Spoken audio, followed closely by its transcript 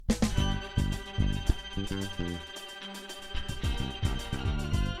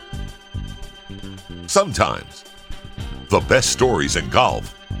Sometimes, the best stories in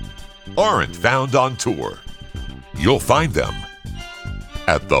golf aren't found on tour. You'll find them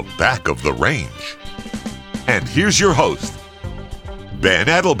at the back of the range. And here's your host, Ben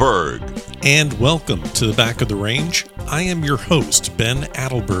Adelberg. And welcome to the back of the range. I am your host, Ben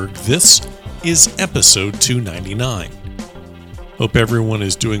Adelberg. This is episode 299. Hope everyone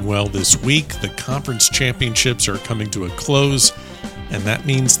is doing well this week. The conference championships are coming to a close, and that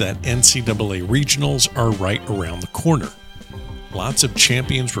means that NCAA regionals are right around the corner. Lots of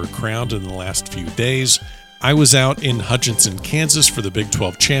champions were crowned in the last few days. I was out in Hutchinson, Kansas for the Big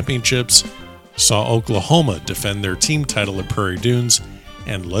 12 championships, saw Oklahoma defend their team title at Prairie Dunes,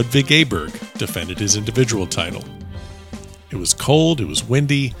 and Ludwig Aberg defended his individual title. It was cold, it was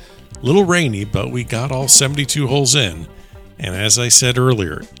windy, a little rainy, but we got all 72 holes in, and as I said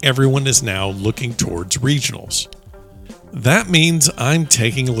earlier, everyone is now looking towards regionals. That means I'm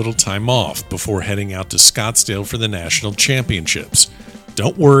taking a little time off before heading out to Scottsdale for the national championships.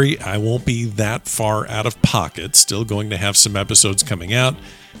 Don't worry, I won't be that far out of pocket, still going to have some episodes coming out,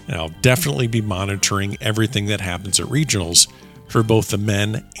 and I'll definitely be monitoring everything that happens at regionals for both the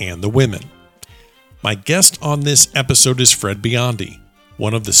men and the women. My guest on this episode is Fred Biondi,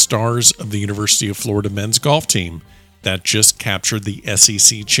 one of the stars of the University of Florida men's golf team that just captured the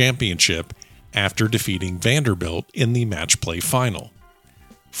SEC championship after defeating Vanderbilt in the match play final.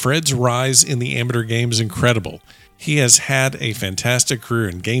 Fred's rise in the amateur game is incredible. He has had a fantastic career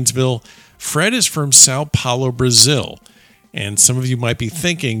in Gainesville. Fred is from Sao Paulo, Brazil, and some of you might be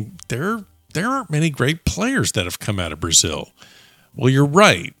thinking, there aren't many great players that have come out of Brazil. Well, you're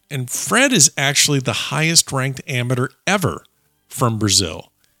right, and Fred is actually the highest-ranked amateur ever from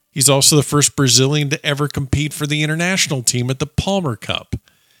Brazil. He's also the first Brazilian to ever compete for the international team at the Palmer Cup.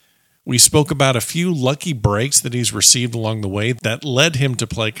 We spoke about a few lucky breaks that he's received along the way that led him to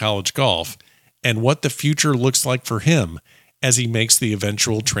play college golf, and what the future looks like for him as he makes the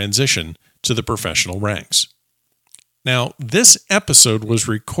eventual transition to the professional ranks. Now, this episode was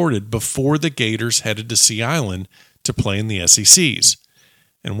recorded before the Gators headed to Sea Island to play in the SECs.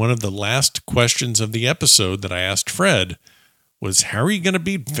 And one of the last questions of the episode that I asked Fred was, how are you going to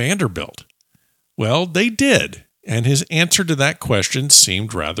beat Vanderbilt? Well, they did, and his answer to that question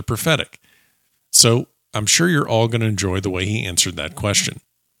seemed rather prophetic. So I'm sure you're all going to enjoy the way he answered that question.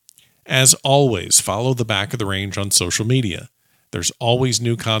 As always, follow the Back of the Range on social media. There's always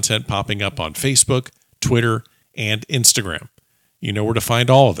new content popping up on Facebook, Twitter, and Instagram. You know where to find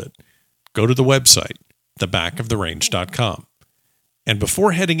all of it. Go to the website, thebackoftherange.com. And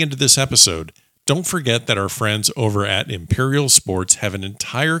before heading into this episode, don't forget that our friends over at Imperial Sports have an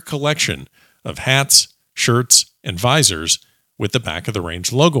entire collection of hats, shirts, and visors with the Back of the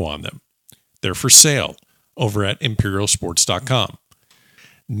Range logo on them. They're for sale over at imperialsports.com.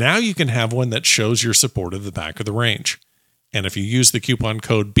 Now you can have one that shows your support of the Back of the Range. And if you use the coupon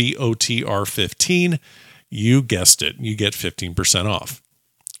code BOTR15, you guessed it, you get 15% off.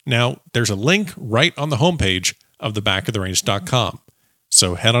 Now, there's a link right on the homepage of thebackoftherange.com.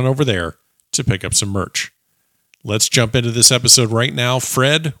 So head on over there to pick up some merch. Let's jump into this episode right now.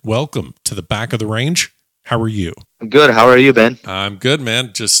 Fred, welcome to the Back of the Range. How are you? I'm good. How are you, Ben? I'm good,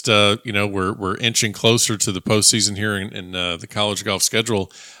 man. Just, we're inching closer to the postseason here in the college golf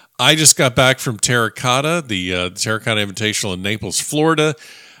schedule. I just got back from Terracotta, the Terracotta Invitational in Naples, Florida.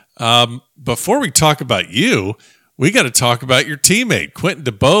 Before we talk about you, we got to talk about your teammate. Quentin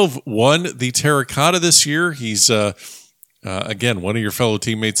DeBove won the Terracotta this year. He's, again, one of your fellow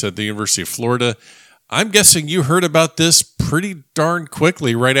teammates at the University of Florida. I'm guessing you heard about this pretty darn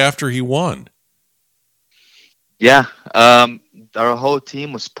quickly right after he won. Yeah, our whole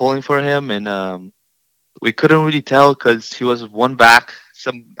team was pulling for him, and we couldn't really tell because he was one back.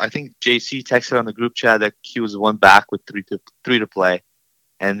 I think JC texted on the group chat that he was one back with three to play,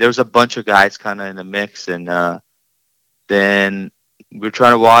 and there was a bunch of guys kind of in the mix. And then we were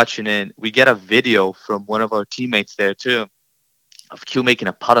trying to watch, and then we get a video from one of our teammates there too of Q making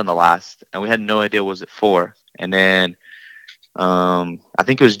a putt on the last, and we had no idea what was it for. And then I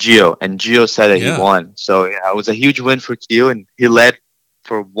think it was Gio, and Gio said that he won. So yeah, it was a huge win for Q, and he led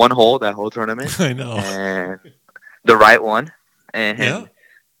for one hole that whole tournament. I know, and the right one, and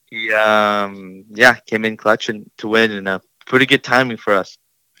he came in clutch and to win, and pretty good timing for us.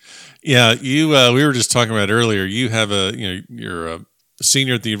 Yeah, you. We were just talking about earlier. You have you're a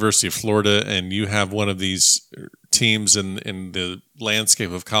senior at the University of Florida, and you have one of these teams in the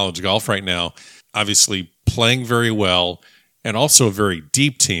landscape of college golf right now. Obviously, playing very well. and also a very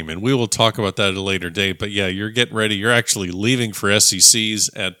deep team. And we will talk about that at a later date. But yeah, you're getting ready. You're actually leaving for SECs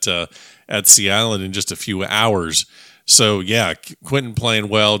at Sea Island in just a few hours. So yeah, Quentin playing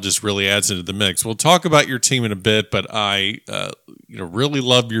well just really adds into the mix. We'll talk about your team in a bit, but I really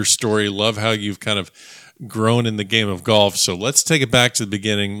love your story. Love how you've kind of grown in the game of golf. So let's take it back to the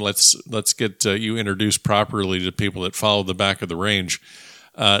beginning. Let's get you introduced properly to people that follow the back of the range.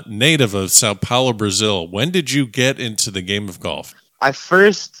 Native of Sao Paulo, Brazil. When did you get into the game of golf? I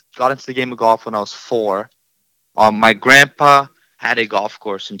first got into the game of golf when I was 4. My grandpa had a golf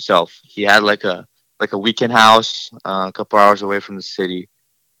course himself. He had like a weekend house a couple hours away from the city,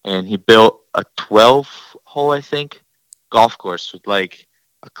 and he built a 12-hole, I think, golf course with like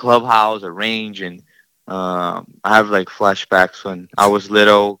a clubhouse, a range, and I have like flashbacks when I was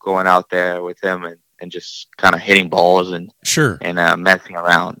little, going out there with him and just kind of hitting balls and sure and messing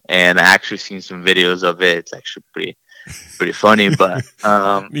around. And I actually seen some videos of it. It's actually pretty funny. But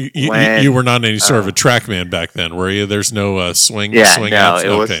you were not any sort of a track man back then, were you? There's no swing. Yeah, swing no, outs? it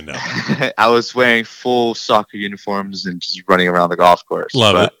Okay, was. no. I was wearing full soccer uniforms and just running around the golf course.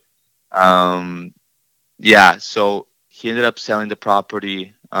 Love it. Yeah. So he ended up selling the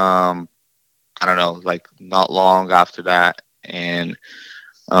property. I don't know, like not long after that, and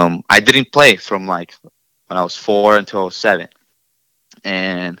I didn't play from like when I was 4 until I was 7,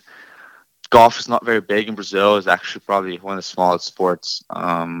 and golf is not very big in Brazil. It's actually probably one of the smallest sports.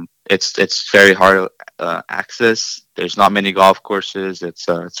 It's very hard access. There's not many golf courses. It's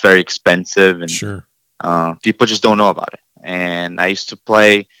very expensive, and sure, people just don't know about it. And I used to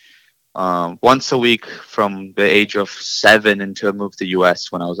play once a week from the age of 7 until I moved to the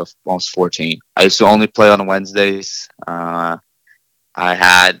U.S. when I was almost 14. I used to only play on Wednesdays.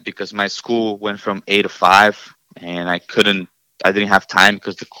 Because my school went from 8 to 5, and I didn't have time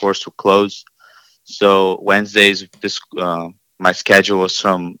because the course would close. So Wednesdays, my schedule was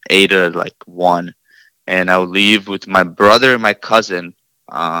from 8 to like 1, and I would leave with my brother and my cousin.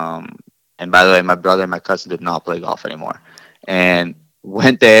 And by the way, my brother and my cousin did not play golf anymore, and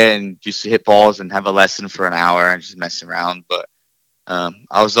went there and just hit balls and have a lesson for an hour and just messing around. But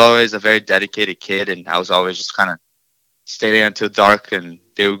I was always a very dedicated kid, and I was always just kind of stay there until dark, and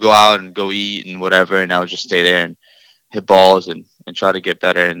they would go out and go eat and whatever, and I would just stay there and hit balls and try to get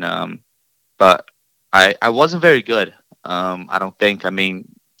better. And but I wasn't very good. I don't think. I mean,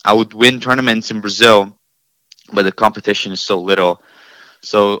 I would win tournaments in Brazil, but the competition is so little.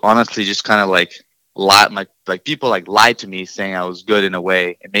 So honestly, just kind of like people like lied to me saying I was good in a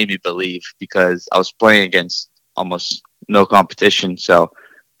way. It made me believe because I was playing against almost no competition. So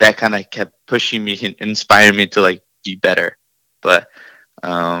that kind of kept pushing me and inspiring me to like be better. But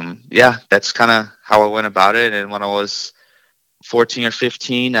yeah, that's kind of how I went about it. And when I was 14 or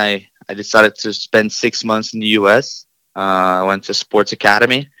 15, I decided to spend 6 months in the U.S. I went to sports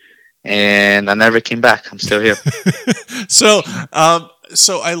academy, and I never came back. I'm still here. So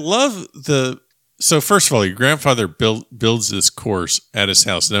I love So first of all, your grandfather builds this course at his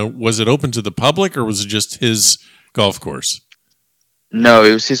house. Now, was it open to the public, or was it just his golf course? No,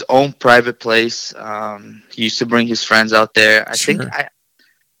 it was his own private place. He used to bring his friends out there. I think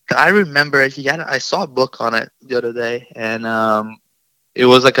I remember I saw a book on it the other day, and it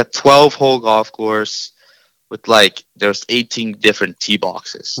was like a 12-hole golf course with like there's 18 different tee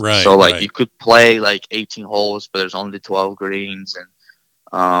boxes. Right. So like you could play like 18 holes, but there's only 12 greens. And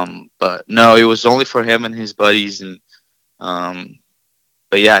but no, it was only for him and his buddies. And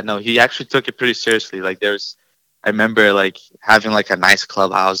but yeah, no, he actually took it pretty seriously. Like I remember like having like a nice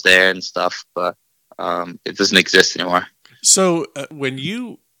clubhouse there and stuff, but it doesn't exist anymore. So when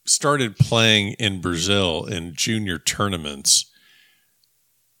you started playing in Brazil in junior tournaments,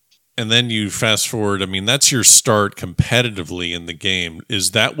 and then you fast forward, I mean, that's your start competitively in the game.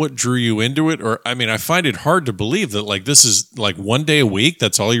 Is that what drew you into it? Or, I mean, I find it hard to believe that like this is like one day a week.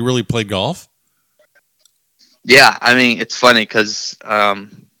 That's all you really played golf? Yeah, I mean, it's funny because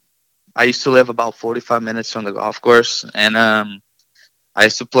I used to live about 45 minutes from the golf course, and I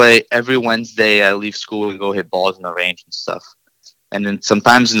used to play every Wednesday. I leave school and go hit balls in the range and stuff. And then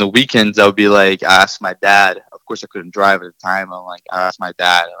sometimes in the weekends, I would be like, I asked my dad. Of course, I couldn't drive at the time. I'm like, I asked my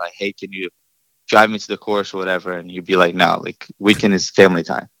dad, like, hey, can you drive me to the course or whatever? And he'd be like, no, like, weekend is family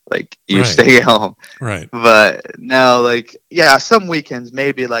time. Like, you stay at home. Right. But no, like, yeah, some weekends,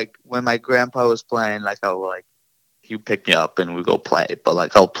 maybe like when my grandpa was playing, like, I would like, he'd pick me up and we go play. But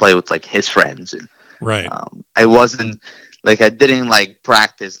like, I'll play with like his friends. And right. I wasn't like, I didn't like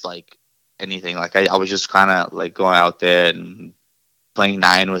practice like anything. Like, I was just kind of like going out there and playing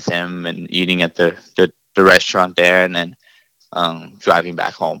 9 with him and eating at the restaurant there, and then driving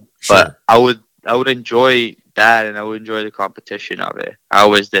back home. Sure. But I would enjoy that, and I would enjoy the competition of it. I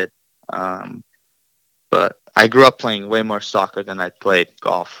always did. But I grew up playing way more soccer than I played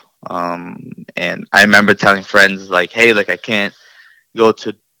golf. And I remember telling friends like, "Hey, like I can't go to,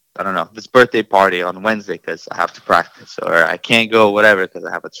 I don't know, this birthday party on Wednesday because I have to practice, or I can't go whatever because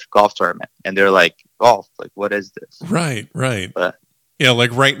I have a golf tournament." And they're like, "Golf? Like what is this?" Right, right. But Yeah,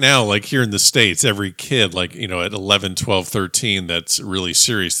 like right now, like here in the States, every kid, like, at 11, 12, 13, that's really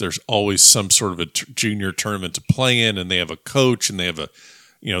serious. There's always some sort of a junior tournament to play in, and they have a coach, and they have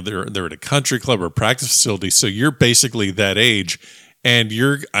they're at a country club or a practice facility. So you're basically that age, and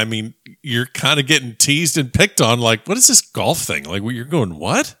you're kind of getting teased and picked on. Like, what is this golf thing? Like, you're going,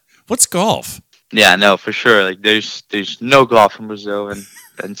 what? What's golf? yeah, no, for sure. Like there's no golf in Brazil, and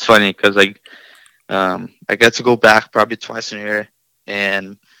it's funny because like I get to go back probably twice a year,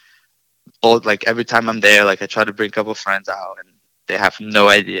 and both like every time I'm there, like I try to bring a couple friends out, and they have no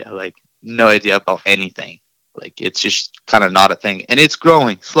idea, like no idea about anything. Like it's just kind of not a thing, and it's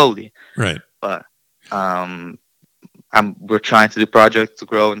growing slowly. Right. But we're trying to do projects to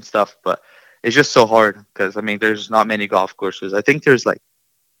grow and stuff, but it's just so hard because I mean, there's not many golf courses. I think there's like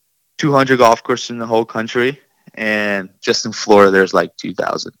 200 golf courses in the whole country, and just in Florida, there's like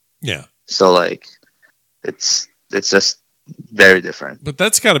 2,000. Yeah. So like, it's just very different. But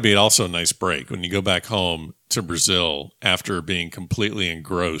that's got to be also a nice break when you go back home to Brazil after being completely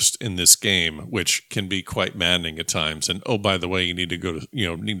engrossed in this game, which can be quite maddening at times. And oh, by the way, you need to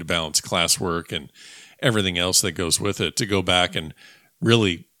need to balance classwork and everything else that goes with it, to go back and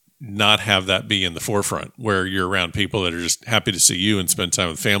really not have that be in the forefront, where you're around people that are just happy to see you and spend time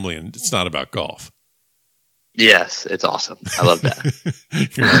with family, and it's not about golf. Yes, it's awesome. I love that.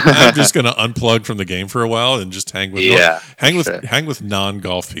 I'm just going to unplug from the game for a while and just hang with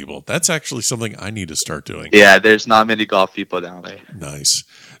non-golf people. That's actually something I need to start doing. Yeah, there's not many golf people down there. Nice.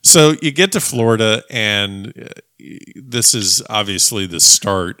 So you get to Florida, and this is obviously the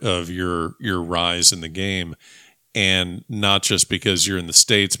start of your rise in the game, and not just because you're in the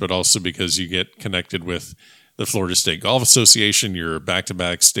States, but also because you get connected with the Florida State Golf Association. You're a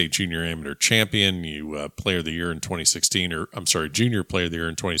back-to-back state junior amateur champion. You player of the year in 2016, or I'm sorry, junior player of the year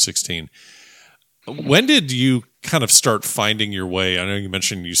in 2016. When did you kind of start finding your way? I know you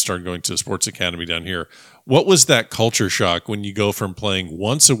mentioned you started going to the sports academy down here. What was that culture shock when you go from playing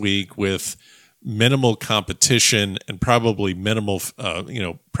once a week with minimal competition and probably minimal,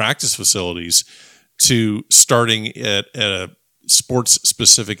 practice facilities, to starting at a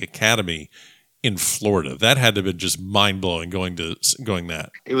sports-specific academy in Florida? That had to have been just mind-blowing going that.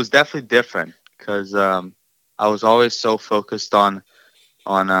 It was definitely different because I was always so focused on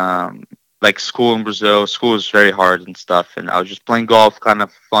like school in Brazil. School was very hard and stuff, and I was just playing golf kind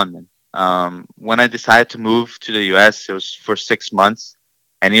of fun. When I decided to move to the US, it was for 6 months,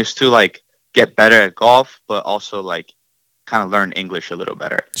 and it was to like get better at golf, but also like kind of learn English a little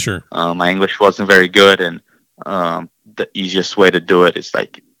better. Sure. My English wasn't very good, and the easiest way to do it is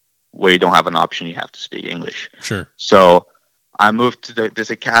like where you don't have an option, you have to speak English. Sure. So I moved to this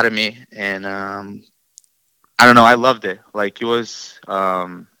academy, and I don't know, I loved it. Like it was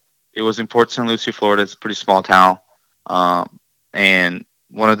in Port St. Lucie, Florida. It's a pretty small town, and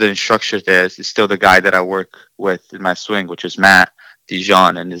one of the instructors there is still the guy that I work with in my swing, which is Matt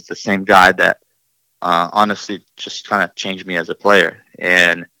Dijon, and is the same guy that honestly just kind of changed me as a player.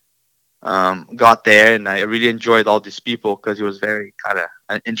 And got there, and I really enjoyed all these people because it was very kind of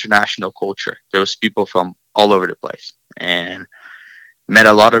an international culture. There was people from all over the place, and met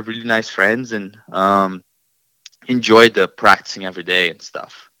a lot of really nice friends, and enjoyed the practicing every day and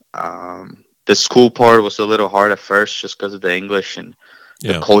stuff. The school part was a little hard at first just because of the English, and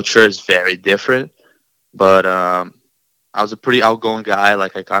the culture is very different. But I was a pretty outgoing guy.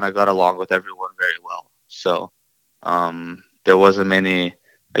 Like I kind of got along with everyone very well. So there wasn't many.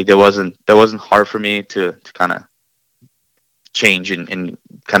 Like there wasn't hard for me to kind of change and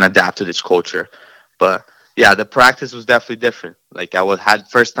kind of adapt to this culture. But yeah, the practice was definitely different. Like had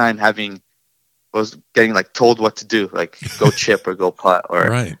first time was getting like told what to do, like go chip or go putt, or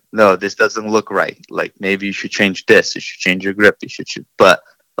right. No, this doesn't look right. Like maybe you should change this. You should change your grip. You should shoot. But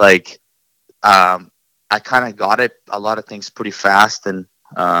like I kind of got it, a lot of things pretty fast, and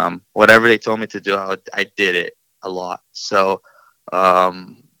whatever they told me to do, I did it a lot. So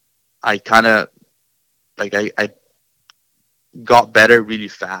I kind of like I got better really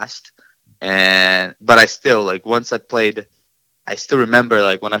fast, but I still, like, once I played, I still remember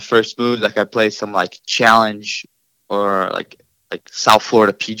like when I first moved, like I played some like challenge or like South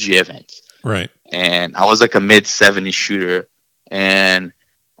Florida PGA events, right? And I was like a mid-70 shooter, and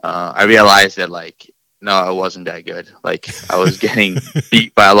I realized that like No, it wasn't that good. Like I was getting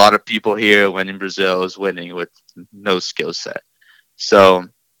beat by a lot of people here when in Brazil I was winning with no skill set. So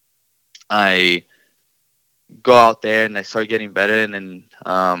I go out there and I started getting better and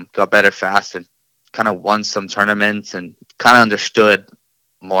then got better fast and kind of won some tournaments and kind of understood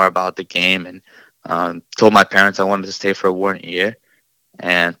more about the game and told my parents I wanted to stay for 1 year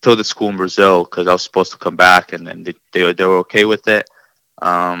and told the school in Brazil because I was supposed to come back and then they were okay with it. They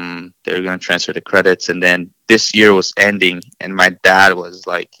were going to transfer the credits and then this year was ending and my dad was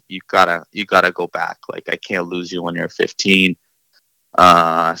like, you gotta go back. Like I can't lose you when you're 15.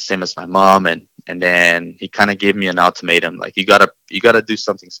 Same as my mom and then he kind of gave me an ultimatum like you gotta do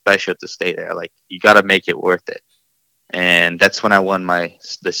something special to stay there, like you gotta make it worth it. And that's when I won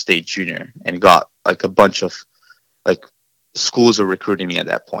the state junior and got like a bunch of like schools were recruiting me at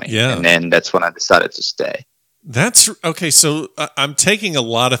that point. Yeah. And then that's when I decided to stay. That's okay. So I'm taking a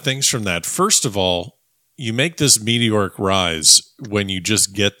lot of things from that. First of all, you make this meteoric rise when you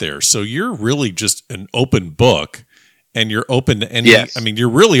just get there. So you're really just an open book and you're open to any, Yes. I mean, you're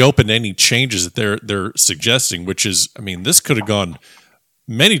really open to any changes that they're suggesting, which is, I mean, this could have gone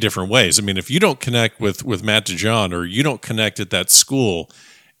many different ways. I mean, if you don't connect with Matt DeJohn or you don't connect at that school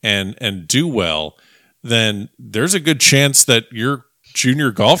and do well, then there's a good chance that your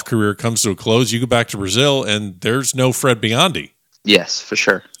junior golf career comes to a close. You go back to Brazil and there's no Fred Biondi. Yes, for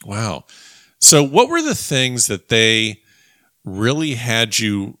sure. Wow. So what were the things that they really had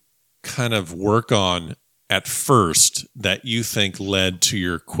you kind of work on at first that you think led to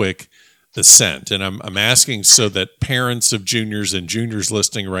your quick ascent? And I'm asking so that parents of juniors and juniors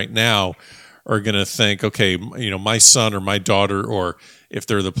listening right now are going to think, okay, you know, my son or my daughter, or if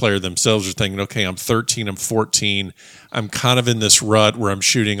they're the player themselves, are thinking, okay, I'm 13, I'm 14, I'm kind of in this rut where I'm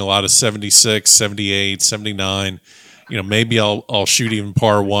shooting a lot of 76, 78, 79. You know, maybe I'll shoot even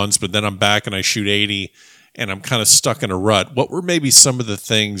par ones, but then I'm back and I shoot 80 and I'm kind of stuck in a rut. What were maybe some of the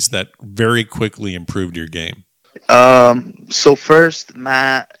things that very quickly improved your game? So first,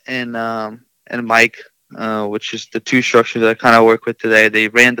 Matt and Mike, which is the two structures that I kind of work with today, they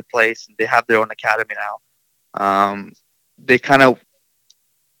ran the place and they have their own academy now. They kind of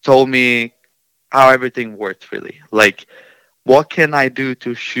told me how everything worked really. Like, what can I do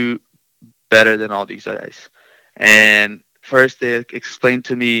to shoot better than all these guys? And first they explained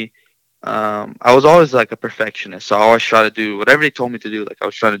to me, I was always like a perfectionist. So I always try to do whatever they told me to do. Like I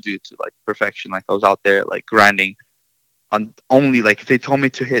was trying to do to like perfection. Like I was out there like grinding on only like if they told me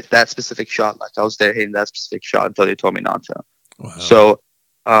to hit that specific shot, like I was there hitting that specific shot until they told me not to. Wow. So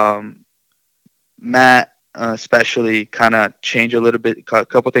Matt especially kind of changed a little bit, a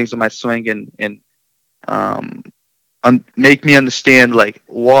couple things in my swing and make me understand like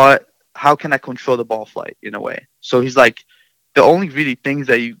how can I control the ball flight in a way. So he's like, the only really things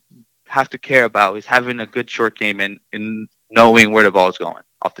that you have to care about is having a good short game and knowing where the ball is going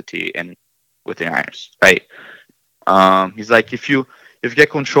off the tee and with the irons, right? He's like, if you get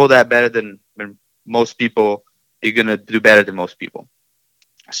control that better than most people, you're gonna do better than most people.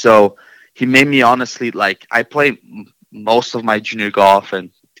 So he made me honestly like I play most of my junior golf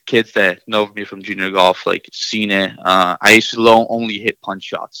and kids that know me from junior golf like seen it. I used to only hit punch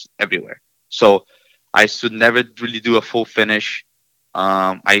shots everywhere. So I used to never really do a full finish.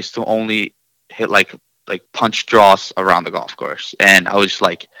 I used to only hit like punch draws around the golf course, and I was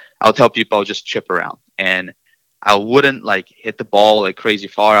like, I'll tell people I'll just chip around, and I wouldn't like hit the ball like crazy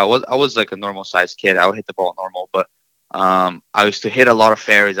far. I was like a normal sized kid. I would hit the ball normal, but I used to hit a lot of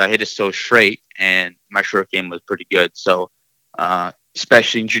fairways. I hit it so straight, and my short game was pretty good. So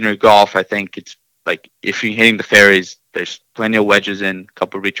especially in junior golf, I think it's like if you're hitting the fairways, there's plenty of wedges in, a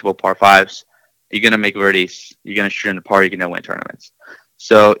couple of reachable par fives. You're gonna make birdies. You're gonna shoot in the par. You're gonna win tournaments.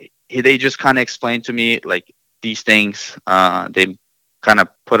 So they just kind of explained to me like these things. They kind of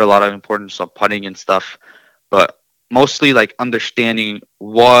put a lot of importance on putting and stuff, but mostly like understanding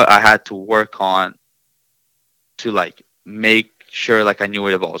what I had to work on to like make sure like I knew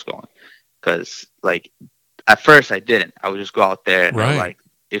where the ball was going. Because like at first I didn't. I would just go out there and Right. like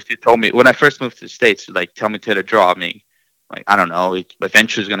if you told me when I first moved to the States, like tell me to hit a draw, I mean, like I don't know, it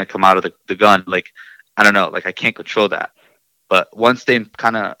eventually is gonna come out of the gun. Like I don't know, like I can't control that. But once they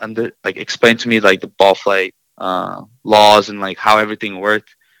kind of explained to me like the ball flight laws and like how everything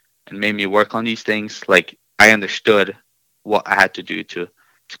worked and made me work on these things, like I understood what I had to do to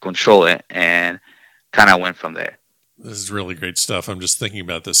control it and kind of went from there. This is really great stuff. I'm just thinking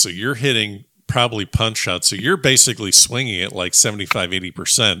about this. So you're hitting probably punch shots. So you're basically swinging it like 75,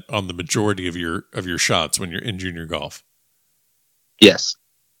 80% on the majority of your shots when you're in junior golf. Yes.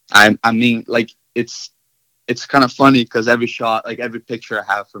 I mean, like it's kind of funny because every shot, like every picture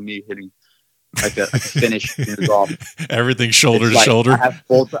I have for me hitting like a finish junior golf. Everything shoulder It's to like shoulder. I have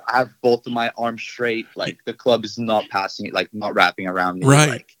both of my arms straight. Like the club is not passing it, like not wrapping around me. Right.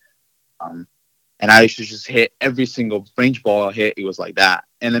 Like, and I used to just hit every single range ball I hit. It was like that.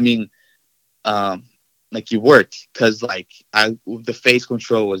 And I mean, like you worked because like the face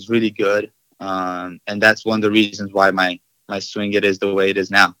control was really good. And that's one of the reasons why my swing it is the way it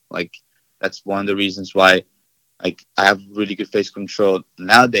is now. Like that's one of the reasons why like I have really good face control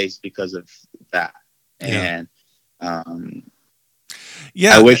nowadays because of that. And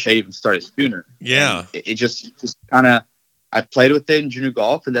yeah, I wish I even started sooner. Yeah. It just kind of, I played with it in junior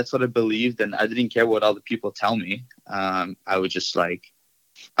golf, and that's what I believed, and I didn't care what other people tell me. I was just like,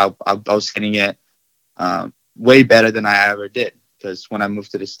 I was hitting it way better than I ever did, because when I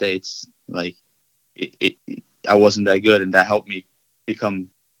moved to the States, like I wasn't that good, and that helped me become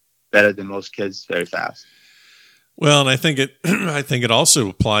better than most kids very fast. Well, and I think it also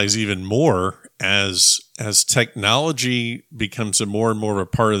applies even more as technology becomes more and more of a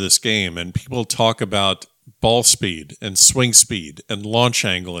part of this game, and people talk about ball speed and swing speed and launch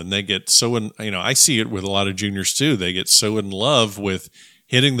angle, and they get so I see it with a lot of juniors too. They get so in love with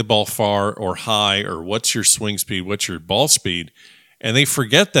hitting the ball far or high, or what's your swing speed, what's your ball speed, and they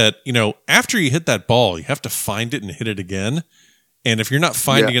forget that after you hit that ball, you have to find it and hit it again. And if you're not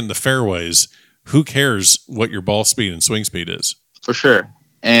finding it in the fairways, who cares what your ball speed and swing speed is? For sure.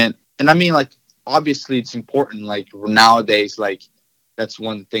 And I mean, like, obviously it's important. Like nowadays, like that's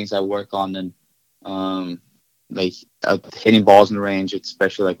one of the things I work on. And like hitting balls in the range,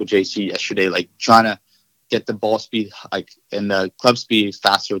 especially like with JC yesterday, like trying to get the ball speed, like, and the club speed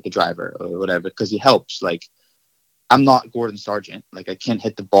faster with the driver or whatever, because it helps. Like, I'm not Gordon Sargent. Like, I can't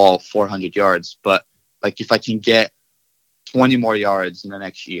hit the ball 400 yards, but like if I can get 20 more yards in the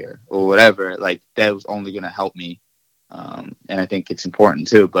next year or whatever, like that was only going to help me. And I think it's important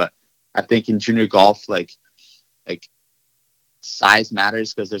too. But I think in junior golf, like size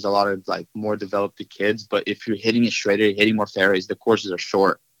matters, because there's a lot of like more developed kids. But if you're hitting it straighter, hitting more fairways, the courses are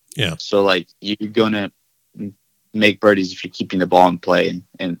short. Yeah. So like you're going to make birdies if you're keeping the ball in play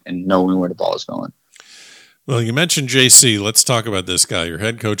and knowing where the ball is going. Well, you mentioned JC. Let's talk about this guy, your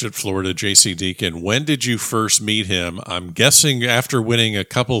head coach at Florida, JC Deacon. When did you first meet him? I'm guessing after winning a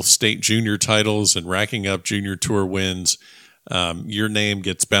couple state junior titles and racking up junior tour wins. Your name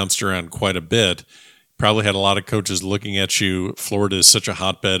gets bounced around quite a bit. Probably had a lot of coaches looking at you. Florida is such a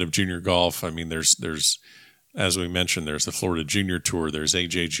hotbed of junior golf. I mean, there's as we mentioned, there's the Florida Junior Tour, there's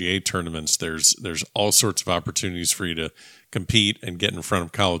AJGA tournaments, there's all sorts of opportunities for you to compete and get in front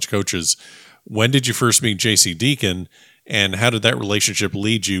of college coaches. When did you first meet JC Deacon, and how did that relationship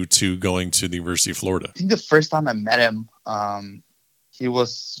lead you to going to the University of Florida? I think the first time I met him, he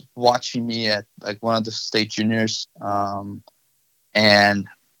was watching me at like one of the state juniors, and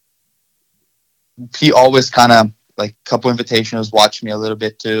he always kind of like a couple invitations, watched me a little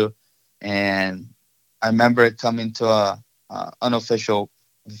bit too. And I remember coming to a unofficial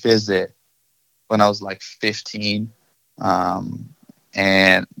visit when I was like 15.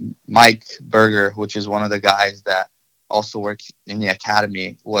 And Mike Berger, which is one of the guys that also works in the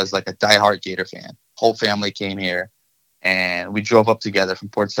academy, was like a diehard Gator fan. Whole family came here, and we drove up together from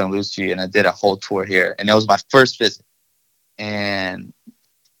Port St. Lucie, and I did a whole tour here. And it was my first visit, and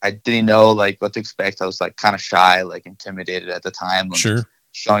I didn't know like what to expect. I was like kind of shy, like intimidated at the time. Like, sure.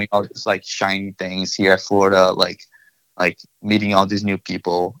 Showing all this like shiny things here at Florida, like meeting all these new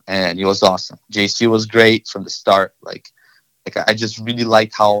people, and it was awesome. JC was great from the start. Like I just really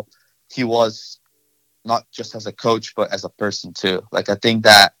liked how he was, not just as a coach, but as a person too. Like I think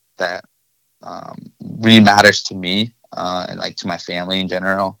that really matters to me, and like to my family in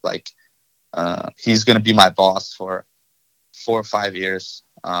general. Like he's gonna be my boss for 4 or 5 years.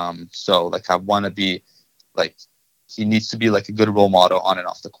 So like I want to be like, he needs to be like a good role model on and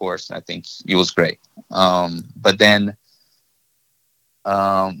off the course, and I think he was great. But then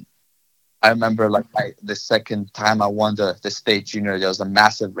I remember like the second time I won the state junior, there was a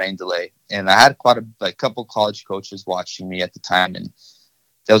massive rain delay, and I had quite a couple college coaches watching me at the time, and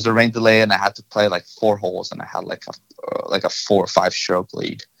there was a rain delay, and I had to play like 4 holes, and I had like a 4 or 5 stroke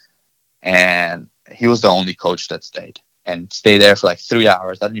lead, and he was the only coach that stayed there for like 3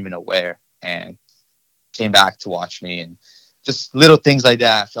 hours. I didn't even know where, and came back to watch me, and just little things like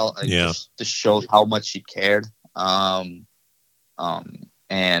that. I felt like just showed how much he cared.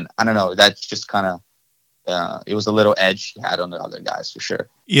 And I don't know, that's just kind of, it was a little edge he had on the other guys for sure.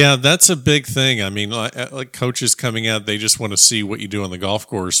 Yeah, that's a big thing. I mean, like coaches coming out, they just want to see what you do on the golf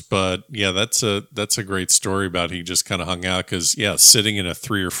course. But yeah, that's a great story about he just kind of hung out, because sitting in a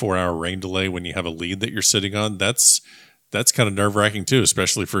 3 or 4 hour rain delay when you have a lead that you're sitting on, that's kind of nerve wracking too,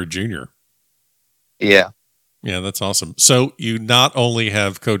 especially for a junior. Yeah. Yeah, that's awesome. So you not only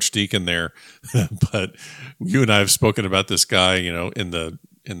have Coach Deacon there, but you and I have spoken about this guy, in the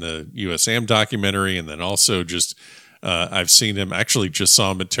USAM documentary, and then also just I've seen him. Actually, just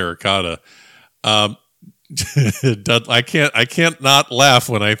saw him at Terracotta. Um, I can't not laugh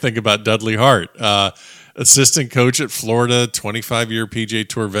when I think about Dudley Hart, assistant coach at Florida, 25-year PGA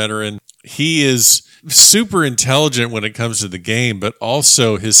Tour veteran. He is super intelligent when it comes to the game, but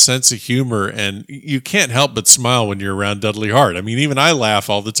also his sense of humor, and you can't help but smile when you're around Dudley Hart. I mean, even I laugh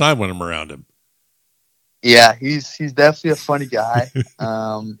all the time when I'm around him. Yeah, he's definitely a funny guy,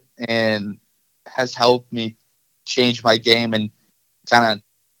 and has helped me change my game and kind of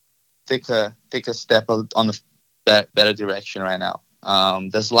take a step on the better direction right now.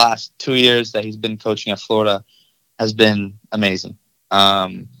 This last 2 years that he's been coaching at Florida has been amazing.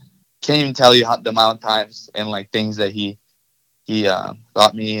 Can't even tell you the amount of times and like things that he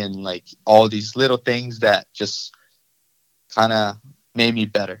taught me, and like all these little things that just kind of made me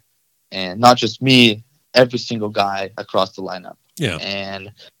better, and not just me, every single guy across the lineup. Yeah,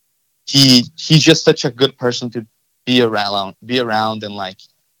 and he's just such a good person to be around and like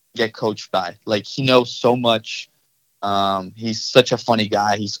get coached by. Like he knows so much. He's such a funny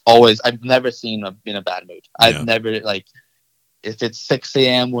guy. I've never seen him in a bad mood. Yeah. I've never, like, if it's 6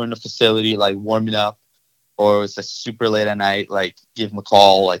 a.m. we're in the facility like warming up, or it's like super late at night, like give him a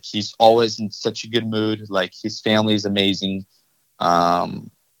call. Like he's always in such a good mood. Like his family is amazing.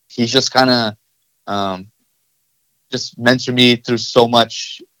 He's just kind of just mentored me through so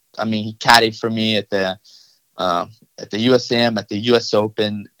much. I mean, he caddied for me at the USM, at the US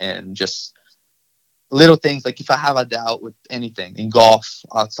Open, and just little things. Like if I have a doubt with anything in golf,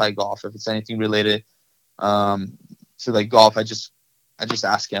 outside golf, if it's anything related to like golf, I just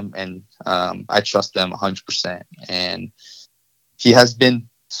ask him, and I trust them 100%. And he has been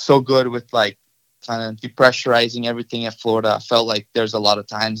so good with like kind of depressurizing everything at Florida. I felt like there's a lot of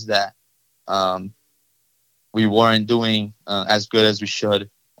times that we weren't doing as good as we should,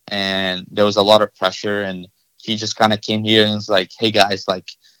 and there was a lot of pressure. And he just kind of came here and was like, "Hey guys, like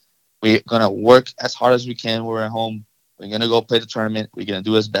we're gonna work as hard as we can. We're at home. We're gonna go play the tournament. We're gonna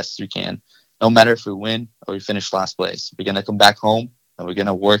do as best as we can. No matter if we win or we finish last place, we're gonna come back home and we're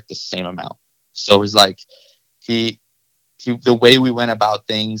gonna work the same amount." So it's like he the way we went about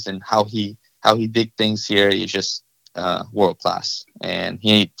things and how he did things here is just world class. And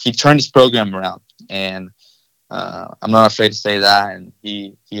he turned his program around, and I'm not afraid to say that. And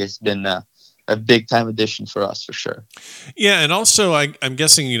he has been a big time addition for us for sure. Yeah, and also I'm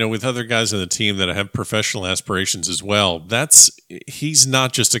guessing with other guys on the team that have professional aspirations as well. He's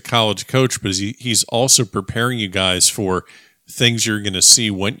not just a college coach, but he's also preparing you guys for things you're going to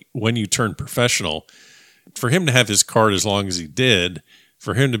see when you turn professional. For him to have his card as long as he did,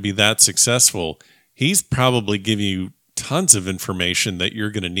 for him to be that successful, he's probably giving you tons of information that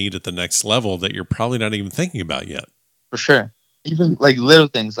you're going to need at the next level that you're probably not even thinking about yet. For sure. Even like little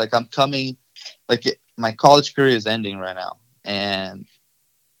things, like I'm coming, like my college career is ending right now, and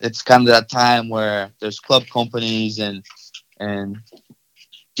it's kind of that time where there's club companies and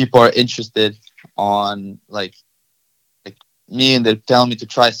people are interested on like me, and they're telling me to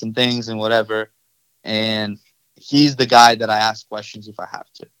try some things and whatever. And he's the guy that I ask questions if I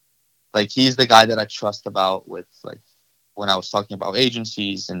have to. Like he's the guy that I trust about with like when I was talking about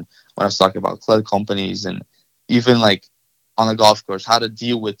agencies and when I was talking about club companies, and even like on the golf course, how to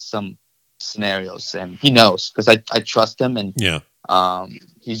deal with some scenarios. And he knows because I trust him, and yeah,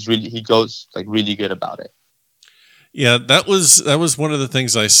 he goes like really good about it. Yeah, that was one of the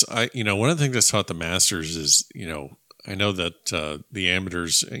things I one of the things I saw at the Masters is I know that the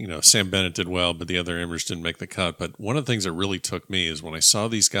amateurs, Sam Bennett did well, but the other amateurs didn't make the cut. But one of the things that really took me is when I saw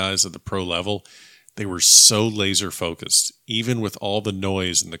these guys at the pro level, they were so laser focused, even with all the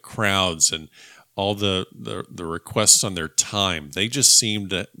noise and the crowds and all the requests on their time. They just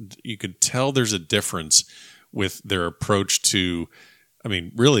seemed that you could tell there's a difference with their approach to, I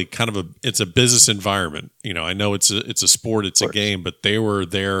mean, really kind of it's a business environment. I know it's a sport, it's a game, but they were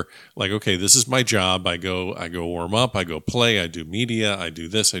there like, okay, this is my job. I go warm up, I go play, I do media, I do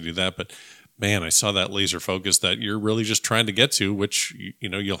this, I do that. But man, I saw that laser focus that you're really just trying to get to, which,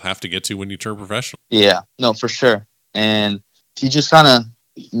 you'll have to get to when you turn professional. Yeah, no, for sure. And he just kind of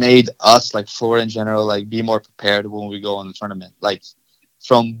made us, like Florida in general, like be more prepared when we go on the tournament. Like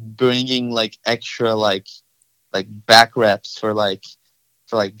from bringing like extra like back reps for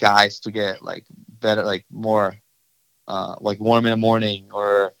guys to get like better, like more like warm in the morning,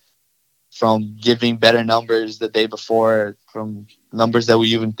 or from giving better numbers the day before, from numbers that we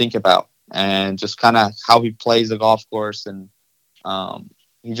even think about, and just kind of how he plays the golf course. And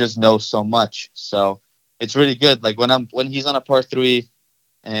he just knows so much. So it's really good. Like when he's on a par three,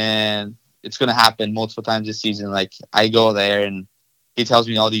 and it's gonna happen multiple times this season. Like I go there and he tells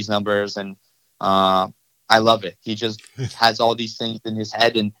me all these numbers, and I love it. He just has all these things in his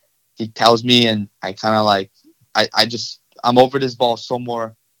head, and he tells me, and I kind of like I'm over this ball so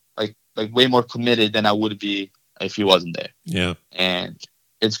more like way more committed than I would be if he wasn't there. Yeah, and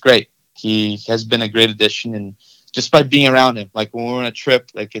it's great. He has been a great addition, and just by being around him, like when we're on a trip,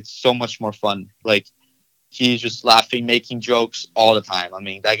 like it's so much more fun. Like he's just laughing, making jokes all the time. I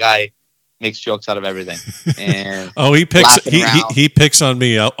mean, that guy makes jokes out of everything. And oh, he picks on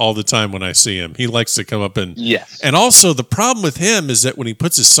me all the time when I see him. He likes to come up and yes. And also the problem with him is that when he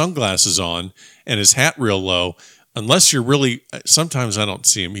puts his sunglasses on and his hat real low, unless you're really, sometimes I don't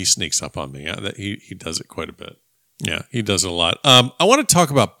see him. He sneaks up on me. He does it quite a bit. Yeah, he does it a lot. I want to talk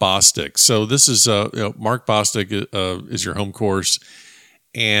about Bostic. So this is Mark Bostic is your home course,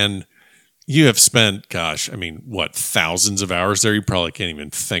 and you have spent, thousands of hours there. You probably can't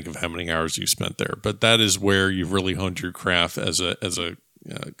even think of how many hours you spent there. But that is where you've really honed your craft as a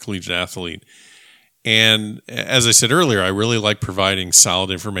collegiate athlete. And as I said earlier, I really like providing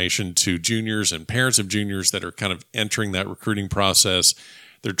solid information to juniors and parents of juniors that are kind of entering that recruiting process.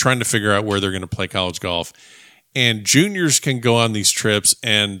 They're trying to figure out where they're going to play college golf. And juniors can go on these trips,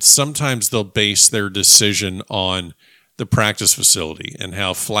 and sometimes they'll base their decision on the practice facility and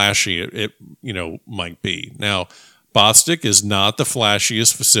how flashy it might be. Now, Bostic is not the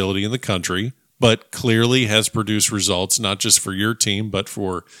flashiest facility in the country, but clearly has produced results not just for your team, but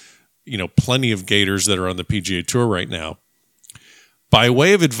for plenty of Gators that are on the PGA Tour right now. By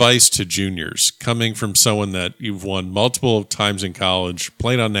way of advice to juniors, coming from someone that you've won multiple times in college,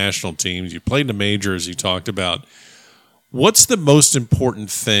 played on national teams, you played in a major, as you talked about, what's the most important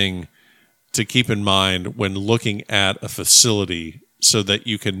thing to keep in mind when looking at a facility so that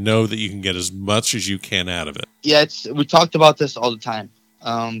you can know that you can get as much as you can out of it? Yeah, we talked about this all the time.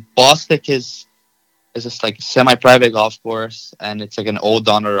 Bostic is just like a semi-private golf course, and it's like an old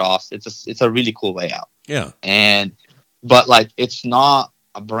Donna Ross. It's a really cool layout. Yeah. But like it's not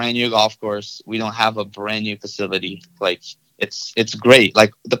a brand new golf course. We don't have a brand new facility. Like it's great.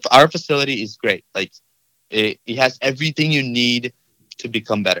 Like our facility is great. Like it has everything you need to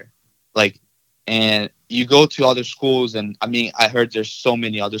become better. Like, and you go to other schools, and I mean, I heard there's so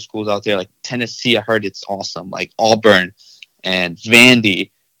many other schools out there. Like Tennessee, I heard it's awesome. Like Auburn and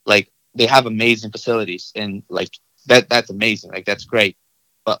Vandy, like they have amazing facilities, and like that's amazing. Like that's great.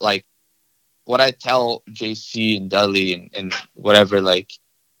 But like what I tell JC and Dudley and whatever, like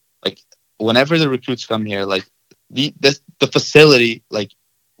whenever the recruits come here, like the facility like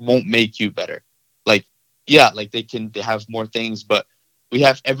won't make you better. Like yeah, like they have more things, but we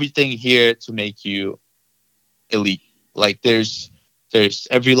have everything here to make you elite. Like there's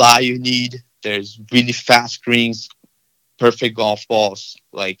every lie you need. There's really fast greens, perfect golf balls,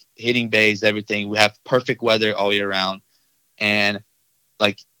 like hitting bays, everything. We have perfect weather all year round. And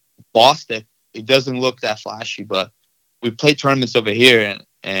like Boston, it doesn't look that flashy, but we play tournaments over here,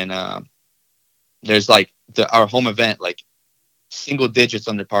 and there's like our home event, like single digits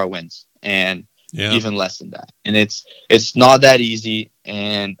under par wins, and even less than that. And it's not that easy,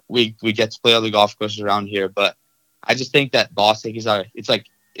 and we get to play other golf courses around here, but I just think that Boston it's like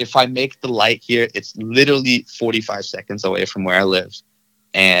if I make the light here, it's literally 45 seconds away from where I live,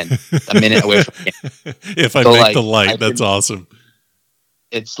 and a minute away from here. If I make the light, that's awesome.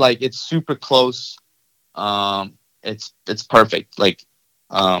 It's like it's super close. It's perfect. Like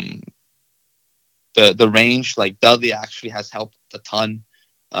the range, like Dudley actually has helped a ton.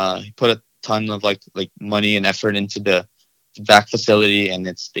 He put a ton of like money and effort into the back facility, and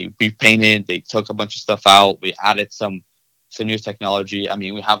they repainted. They took a bunch of stuff out. We added some new technology. I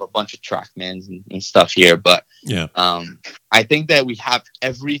mean, we have a bunch of TrackMans and stuff here, but I think that we have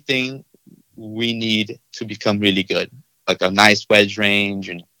everything we need to become really good. Like a nice wedge range,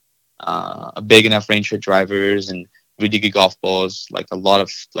 and a big enough range for drivers, and really good golf balls, like a lot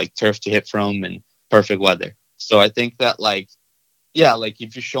of like turf to hit from, and perfect weather. So I think that like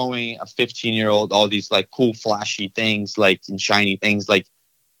if you're showing a 15-year-old all these like cool flashy things, like and shiny things, like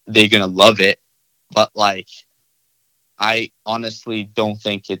they're gonna love it. But like I honestly don't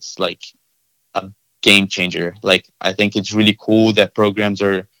think it's like a game changer. Like I think it's really cool that programs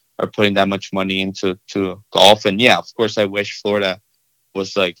are putting that much money into golf. And yeah, of course I wish Florida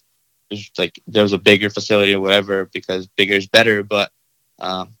was like there was a bigger facility or whatever, because bigger is better, but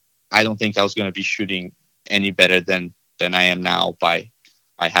I don't think I was going to be shooting any better than I am now by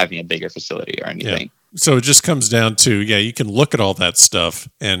having a bigger facility or anything. So it just comes down to, you can look at all that stuff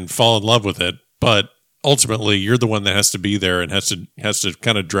and fall in love with it, but ultimately you're the one that has to be there and has to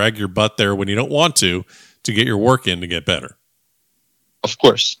kind of drag your butt there when you don't want to get your work in to get better. Of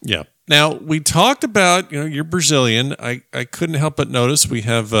course. Yeah. Now, we talked about, you're Brazilian. I couldn't help but notice we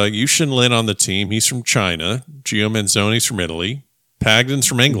have Yushin Lin on the team. He's from China. Gio Manzoni's from Italy. Pagden's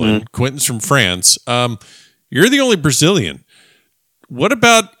from England. Mm-hmm. Quentin's from France. You're the only Brazilian. What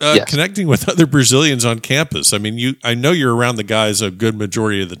about connecting with other Brazilians on campus? I mean, I know you're around the guys a good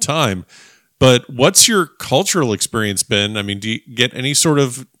majority of the time, but what's your cultural experience been? I mean, do you get any sort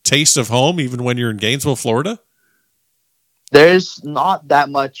of taste of home even when you're in Gainesville, Florida? There's not that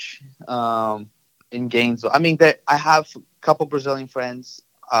much in Gainesville. I mean, I have a couple Brazilian friends.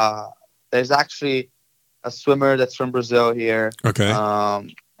 There's actually a swimmer that's from Brazil here. Okay.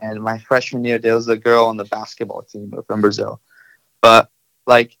 And my freshman year, there was a girl on the basketball team from Brazil. But,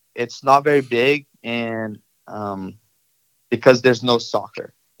 like, it's not very big, and because there's no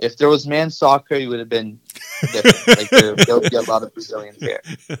soccer. If there was men's soccer, it would have been different. Like, there would be a lot of Brazilians here.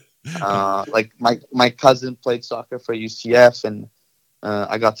 Like my cousin played soccer for UCF, and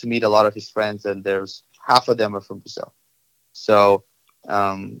I got to meet a lot of his friends, and there's half of them are from Brazil. So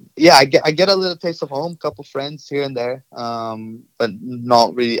I get a little taste of home, couple friends here and there, but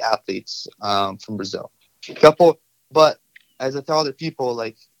not really athletes from Brazil. But as I tell other people,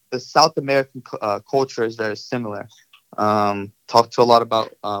 like the South American culture is very similar. Talked to a lot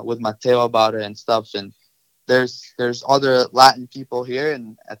about with Mateo about it and stuff, and there's other Latin people here,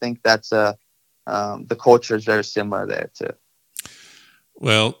 and I think that's the culture is very similar there too.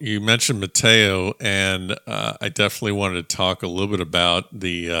 Well, you mentioned Mateo, and I definitely wanted to talk a little bit about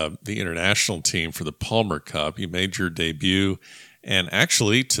the international team for the Palmer Cup. You made your debut, and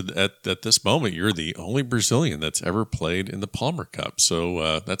actually, at this moment, you're the only Brazilian that's ever played in the Palmer Cup.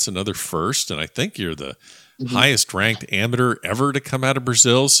 So that's another first, and I think you're the highest ranked amateur ever to come out of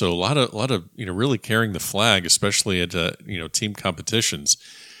Brazil. So a lot of really carrying the flag, especially at team competitions.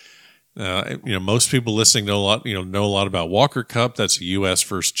 Most people listening know a lot about Walker Cup. That's a U.S.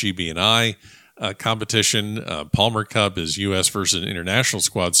 versus GB&I competition. Palmer Cup is U.S. versus an international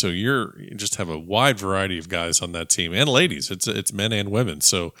squad. So you just have a wide variety of guys on that team, and ladies. It's men and women.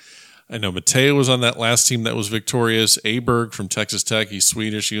 So I know Mateo was on that last team that was victorious. Aberg from Texas Tech, he's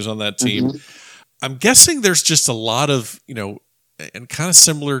Swedish. He was on that team. Mm-hmm. I'm guessing there's just a lot of, and kind of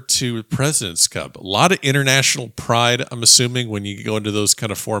similar to President's Cup, a lot of international pride, I'm assuming, when you go into those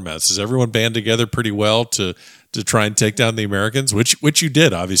kind of formats. Does everyone band together pretty well to try and take down the Americans, which you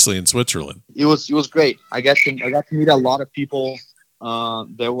did, obviously, in Switzerland? It was great. I got to meet a lot of people.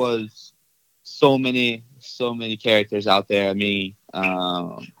 There was so many characters out there. I mean,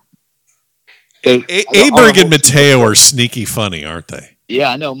 Aberg and Mateo are sneaky funny, aren't they?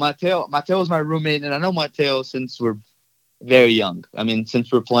 Yeah, I know. Mateo was my roommate, and I know Mateo since we're very young. I mean,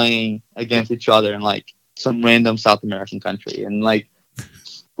 since we're playing against each other in like some random South American country, and like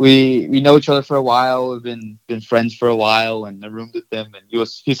we know each other for a while. We've been friends for a while, and I roomed with him, and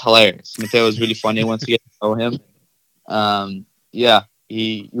he's hilarious. Mateo was really funny once you get to know him.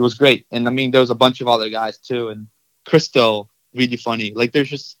 He was great, and I mean there was a bunch of other guys too, and Cristo really funny. Like there's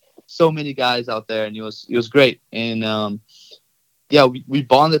just so many guys out there, and he was great, and we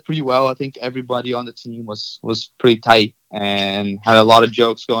bonded pretty well. I think everybody on the team was pretty tight and had a lot of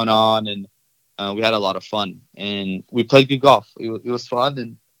jokes going on, and we had a lot of fun. And we played good golf. It was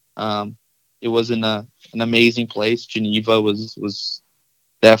fun, and it was in an amazing place. Geneva was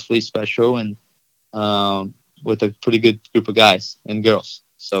definitely special, and with a pretty good group of guys and girls.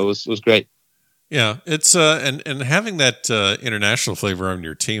 So it was great. Yeah, it's and having that international flavor on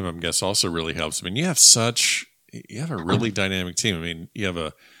your team, I guess, also really helps. I mean, you have a really dynamic team. I mean, you have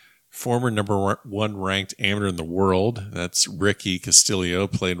a former number one ranked amateur in the world. That's Ricky Castillo,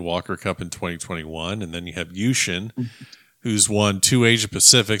 played Walker Cup in 2021. And then you have Yushin, who's won 2 Asia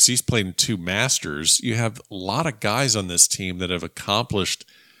Pacifics. He's played in 2 Masters. You have a lot of guys on this team that have accomplished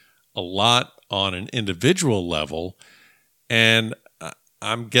a lot on an individual level. And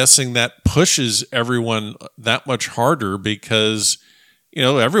I'm guessing that pushes everyone that much harder because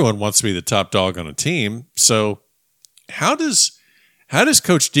everyone wants to be the top dog on a team. So how does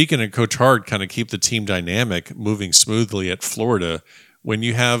Coach Deacon and Coach Hard kind of keep the team dynamic moving smoothly at Florida when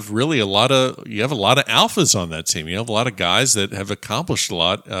you have really a lot of alphas on that team? You have a lot of guys that have accomplished a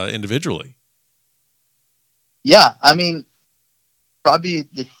lot individually. Yeah, I mean, probably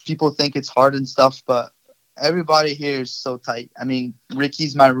people think it's hard and stuff, but everybody here is so tight. I mean,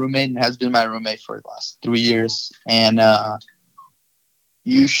 Ricky's my roommate and has been my roommate for the last 3 years, and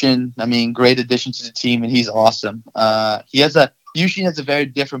Yushin, I mean, great addition to the team, and he's awesome. Yushin has a very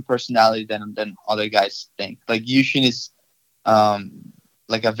different personality than other guys think. Like Yushin is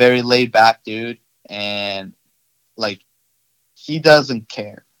like a very laid back dude. and like he doesn't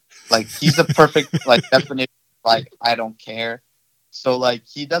care. Like he's the perfect like definition. Like I don't care. So like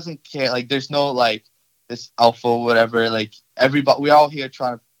he doesn't care. Like there's no like this alpha whatever. Like everybody, we're all here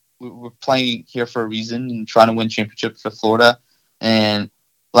trying to. We're playing here for a reason and trying to win championships for Florida. And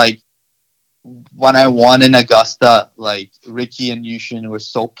like when I won in Augusta, like Ricky and Yushin were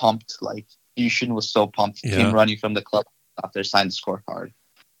so pumped. Like Yushin was so pumped. He came running from the club after signed the scorecard,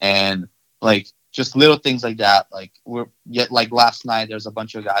 and like just little things like that. Like we're yet like last night, there's a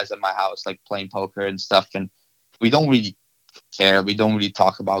bunch of guys at my house like playing poker and stuff, and we don't really care. We don't really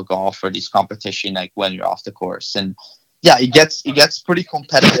talk about golf or this competition like when you're off the course. And yeah, it gets pretty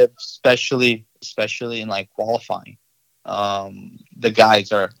competitive, especially in like qualifying. The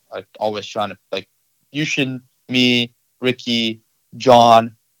guys are always trying to like Yushin, me, Ricky,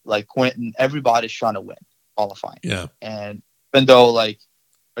 John, like Quentin, everybody's trying to win qualifying. Yeah. And even though like,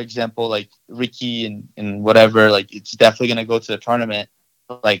 for example, like Ricky and whatever, like it's definitely going to go to the tournament.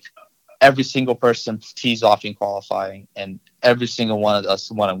 Like every single person tees off in qualifying and every single one of us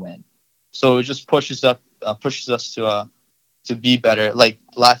want to win. So it just pushes us to be better. Like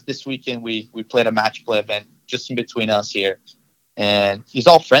this weekend, we played a match play event just in between us here, and he's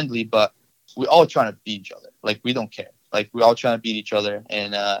all friendly, but we all trying to beat each other. Like we don't care. Like we all trying to beat each other,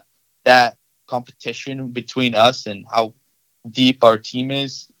 and that competition between us and how deep our team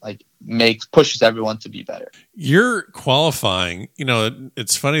is like pushes everyone to be better. You're qualifying. You know,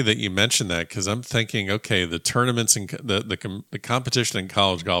 it's funny that you mentioned that because I'm thinking, okay, the tournaments and the competition in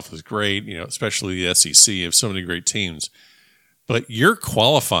college golf is great. You know, especially the SEC. You have so many great teams. But you're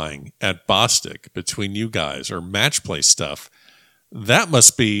qualifying at Bostic between you guys or match play stuff. That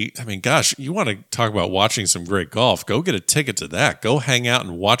must be, I mean, gosh, you want to talk about watching some great golf. Go get a ticket to that. Go hang out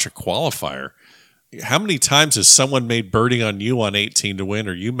and watch a qualifier. How many times has someone made birdie on you on 18 to win,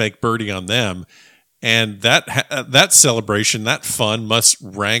 or you make birdie on them? And that celebration, that fun must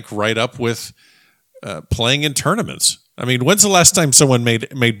rank right up with playing in tournaments. I mean, when's the last time someone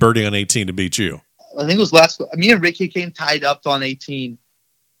made birdie on 18 to beat you? I think it was me and Ricky came tied up on 18.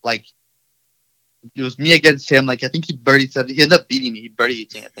 Like, it was me against him. Like, I think he birdied 7. He ended up beating me. He birdied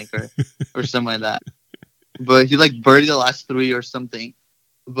 18, I think, or something like that. But he, like, birdied the last 3 or something.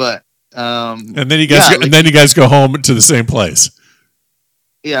 But, and then you guys go home to the same place.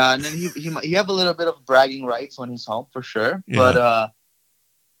 Yeah, and then he have a little bit of bragging rights when he's home, for sure. Yeah. But,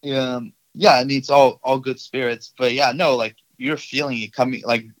 yeah, I mean, it's all good spirits. But, yeah, no, like, you're feeling it coming,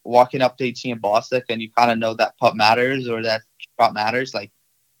 like walking up to 18 in Boston, and you kind of know that putt matters or that shot matters. Like,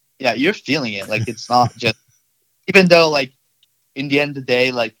 yeah, you're feeling it. Like, it's not just, even though, like, in the end of the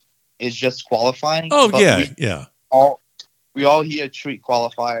day, like, it's just qualifying. Oh, yeah. We all here treat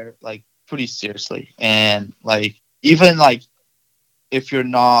qualifier, like, pretty seriously. And, like, even, like, if you're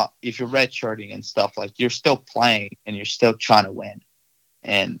redshirting and stuff, like, you're still playing and you're still trying to win.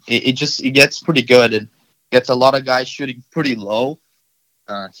 And it gets pretty good. And gets a lot of guys shooting pretty low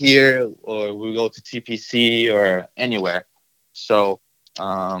here, or we go to TPC or anywhere. So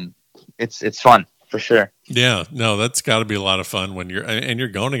it's fun for sure. Yeah, no, that's got to be a lot of fun when you're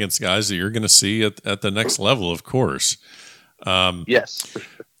going against guys that you're going to see at the next level, of course. Yes. For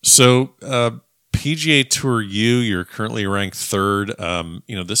sure. So PGA Tour you're currently ranked 3rd.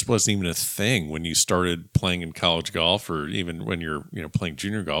 You know, this wasn't even a thing when you started playing in college golf, or even when you're, playing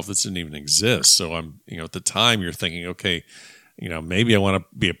junior golf. This didn't even exist. So at the time you're thinking, okay, maybe I want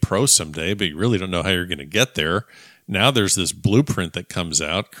to be a pro someday, but you really don't know how you're going to get there. Now there's this blueprint that comes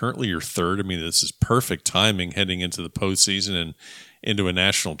out. Currently you're 3rd. I mean, this is perfect timing heading into the postseason and into a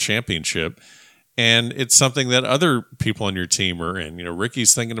national championship. And it's something that other people on your team are in.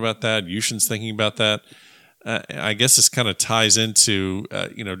 Ricky's thinking about that. Yushin's thinking about that. I guess this kind of ties into,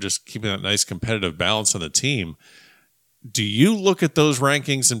 just keeping that nice competitive balance on the team. Do you look at those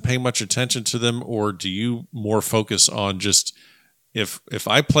rankings and pay much attention to them, or do you more focus on just if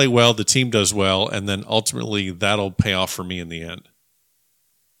I play well, the team does well, and then ultimately that'll pay off for me in the end?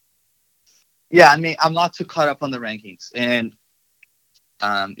 Yeah, I mean, I'm not too caught up on the rankings. And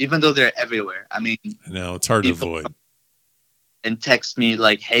even though they're everywhere, I mean, no, it's hard to avoid. And text me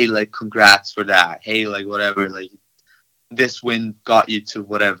like, "Hey, like, congrats for that. Hey, like, whatever. Like, this win got you to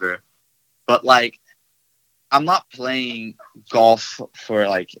whatever." But like, I'm not playing golf for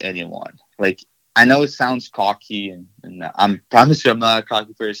like anyone. Like, I know it sounds cocky, and I'm promise you I'm not a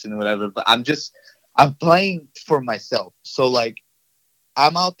cocky person or whatever. But I'm playing for myself. So like,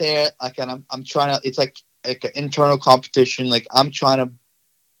 I'm out there like, and I'm trying to. It's like an internal competition. Like, I'm trying to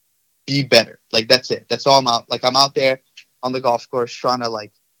be better. Like, that's it. That's all I'm out. Like, I'm out there on the golf course trying to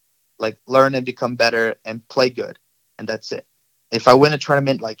like learn and become better and play good. And that's it. If I win a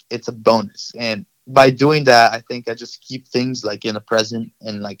tournament, like, it's a bonus. And by doing that, I think I just keep things like in the present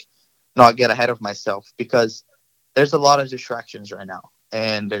and like not get ahead of myself, because there's a lot of distractions right now,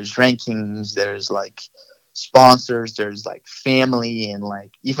 and there's rankings, there's like sponsors, there's like family, and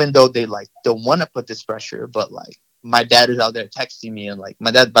like even though they like don't want to put this pressure, but like my dad is out there texting me, and like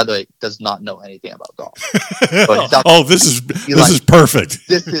my dad, by the way, does not know anything about golf. But he's out Oh, this is perfect.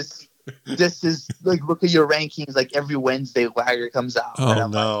 This is like, look at your rankings. Like every Wednesday, Wagger comes out, and Oh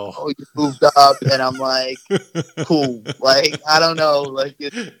I'm no. like, oh, you moved up, and I'm like, cool. Like I don't know, like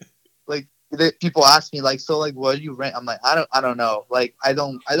people ask me like, so like, what do you rank? I'm like, I don't know. Like I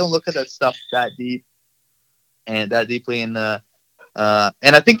don't look at that stuff that deep and that deeply in the.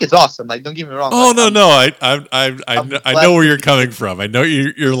 And I think it's awesome. Like, don't get me wrong. Oh like, no, I know where you're coming from. I know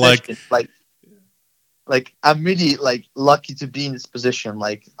you're like I'm really like lucky to be in this position.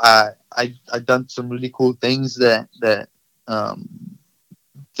 Like I've done some really cool things that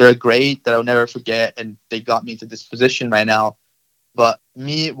they're great, that I'll never forget, and they got me to this position right now. But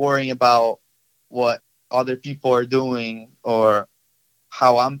me worrying about what other people are doing or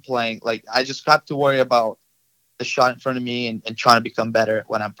how I'm playing, like I just got to worry about the shot in front of me and trying to become better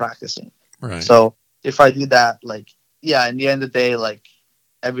when I'm practicing. Right. So if I do that, like, yeah, in the end of the day, like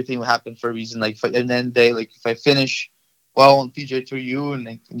everything will happen for a reason. Like, in the end of the day, like if I finish well on PGA Tour U and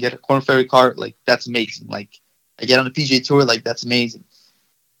I can get a Corn Ferry card, like that's amazing. Like I get on the PGA Tour, like that's amazing,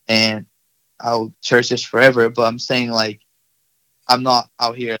 and I'll cherish this forever. But I'm saying like I'm not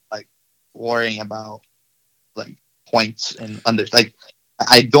out here like worrying about like points and under like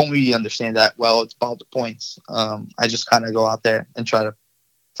I don't really understand that well. It's about the points. I just kind of go out there and try to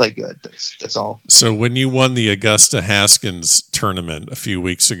play good. That's all. So when you won the Augusta Haskins tournament a few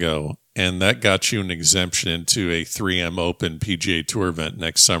weeks ago, and that got you an exemption into a 3M Open PGA Tour event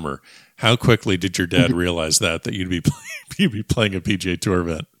next summer, how quickly did your dad realize that you'd be playing a PGA Tour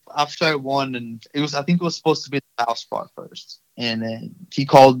event? After I won, and I think it was supposed to be the house spot first, and then he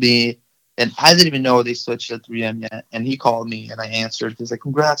called me. And I didn't even know they switched to 3M yet. And he called me and I answered. He's like,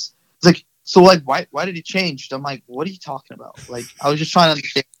 congrats. He's like, so like, why did he change? I'm like, what are you talking about? Like, I was just trying to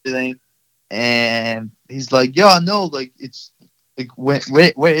understand everything. And he's like, yeah, no, like, it's like,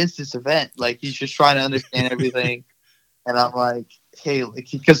 where is this event? Like, he's just trying to understand everything. And I'm like, hey, like,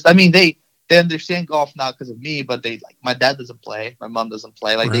 because I mean, they understand golf now because of me, but they like, my dad doesn't play. My mom doesn't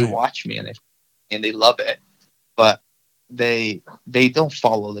play. Like, They watch me and they love it. But they don't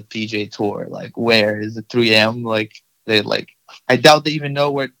follow the PGA Tour. Like, where is the 3M? Like, they like, I doubt they even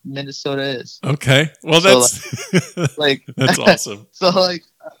know where Minnesota is. Okay, well that's like that's awesome. So like,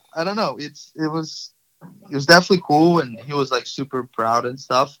 I don't know. It was definitely cool, and he was like super proud and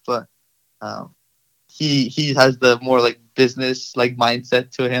stuff. But he has the more like business like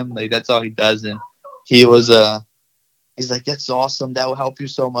mindset to him. Like that's all he does, and he was he's like, that's awesome. That will help you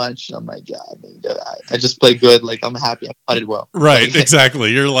so much. I'm like, yeah, I mean, I just play good. Like, I'm happy. I putted well. Right,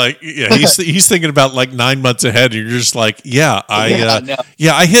 exactly. You're like, yeah, he's thinking about like 9 months ahead. And you're just like, yeah,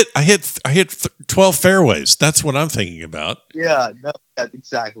 I hit 12 fairways. That's what I'm thinking about. Yeah, no, yeah,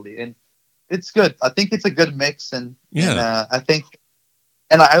 exactly. And it's good. I think it's a good mix. And I think,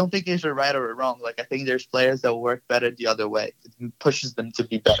 and I don't think there's a right or a wrong. Like, I think there's players that work better the other way. It pushes them to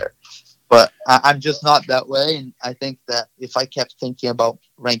be better. But I'm just not that way, and I think that if I kept thinking about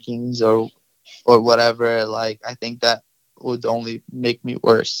rankings or whatever, like I think that would only make me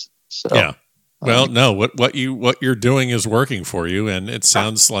worse. So yeah, well, no, what you're doing is working for you, and it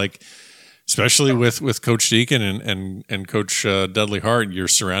sounds like, especially with Coach Deacon and Coach Dudley Hart, you're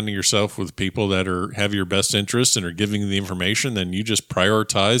surrounding yourself with people that have your best interest and are giving you the information. Then you just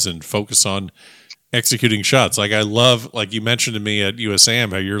prioritize and focus on executing shots. Like I love, like you mentioned to me at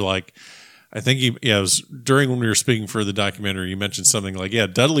USAM, how you're like. I think it was during when we were speaking for the documentary, you mentioned something like, yeah,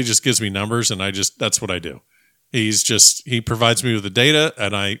 Dudley just gives me numbers and that's what I do. He provides me with the data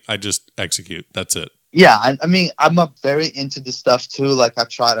and I just execute. That's it. Yeah. I mean, I'm very into this stuff too. Like I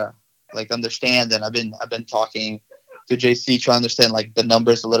try to like understand, and I've been talking to JC, trying to understand like the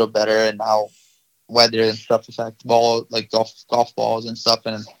numbers a little better and how weather and stuff affect golf balls and stuff,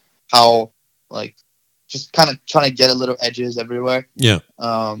 and how like just kind of trying to get a little edges everywhere. Yeah.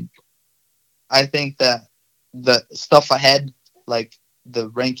 I think that the stuff ahead, like the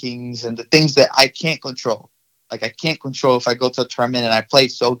rankings and the things that I can't control, like I can't control if I go to a tournament and I play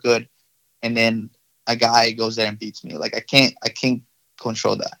so good and then a guy goes there and beats me. Like I can't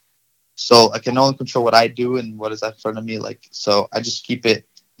control that. So I can only control what I do and what is in front of me. Like, so I just keep it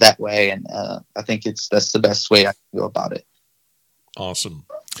that way. And I think that's the best way I can go about it. Awesome.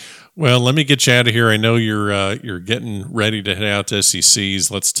 Well, let me get you out of here. I know you're getting ready to head out to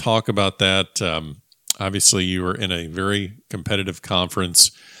SECs. Let's talk about that. Obviously, you were in a very competitive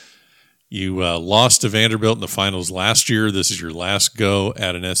conference. You lost to Vanderbilt in the finals last year. This is your last go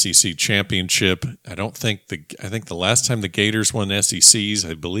at an SEC championship. I think the last time the Gators won SECs,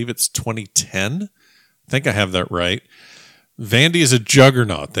 I believe it's 2010. I think I have that right. Vandy is a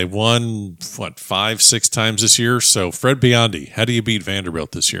juggernaut. They won, 5-6 times this year? So, Fred Biondi, how do you beat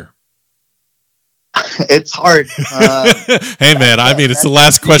Vanderbilt this year? It's hard. Hey, man, I mean, it's the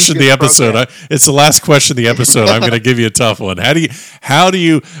last question of the episode. It's the last question of the episode. I'm going to give you a tough one. How do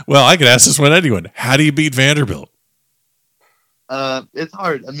you, well, I could ask this one to anyone. How do you beat Vanderbilt? It's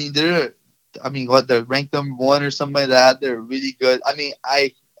hard. I mean, they're ranked number 1 or something like that. They're really good. I mean,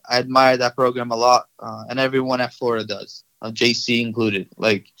 I admire that program a lot, and everyone at Florida does, JC included.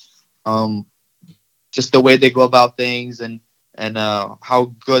 Like, just the way they go about things and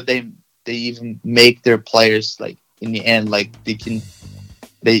how good they even make their players, like, in the end. Like, they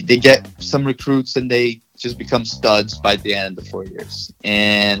get some recruits and they just become studs by the end of the 4 years.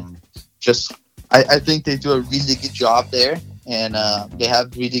 And just I think they do a really good job there, and they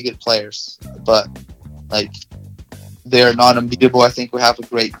have really good players. But, like, they're not unbeatable. I think we have a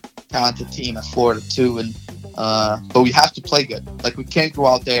great talented team at Florida too, and but we have to play good. Like, we can't go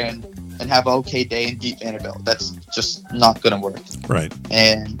out there and have an okay day and beat Vanderbilt. That's just not going to work. Right.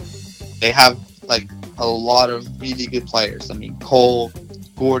 And they have, like, a lot of really good players. I mean, Cole,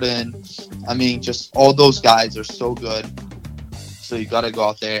 Gordon, I mean, just all those guys are so good. So you got to go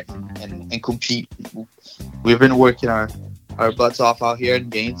out there and compete. We've been working our butts off out here in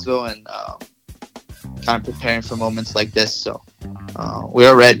Gainesville and kind of preparing for moments like this. So we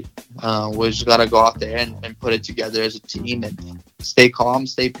are ready. We just got to go out there and put it together as a team and stay calm,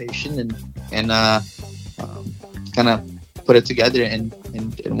 stay patient, and kind of put it together and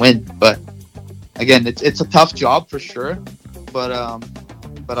win. But again, it's a tough job for sure. But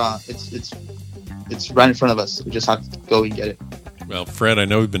it's right in front of us. We just have to go and get it. Well, Fred, I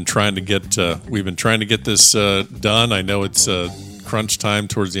know we've been trying to get this done. I know it's crunch time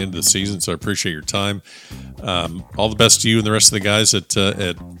towards the end of the season, so I appreciate your time. All the best to you and the rest of the guys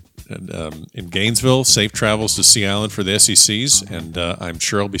in Gainesville. Safe travels to Sea Island for the SECs, and I'm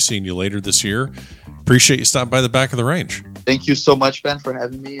sure I'll be seeing you later this year. Appreciate you stopping by the back of the range. Thank you so much, Ben, for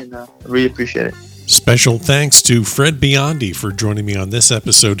having me, and I really appreciate it. Special thanks to Fred Biondi for joining me on this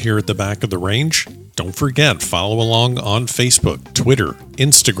episode here at the Back of the Range. Don't forget, follow along on Facebook, Twitter,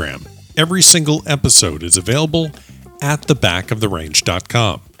 Instagram. Every single episode is available at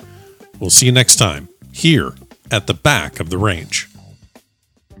thebackoftherange.com. We'll see you next time here at the Back of the Range.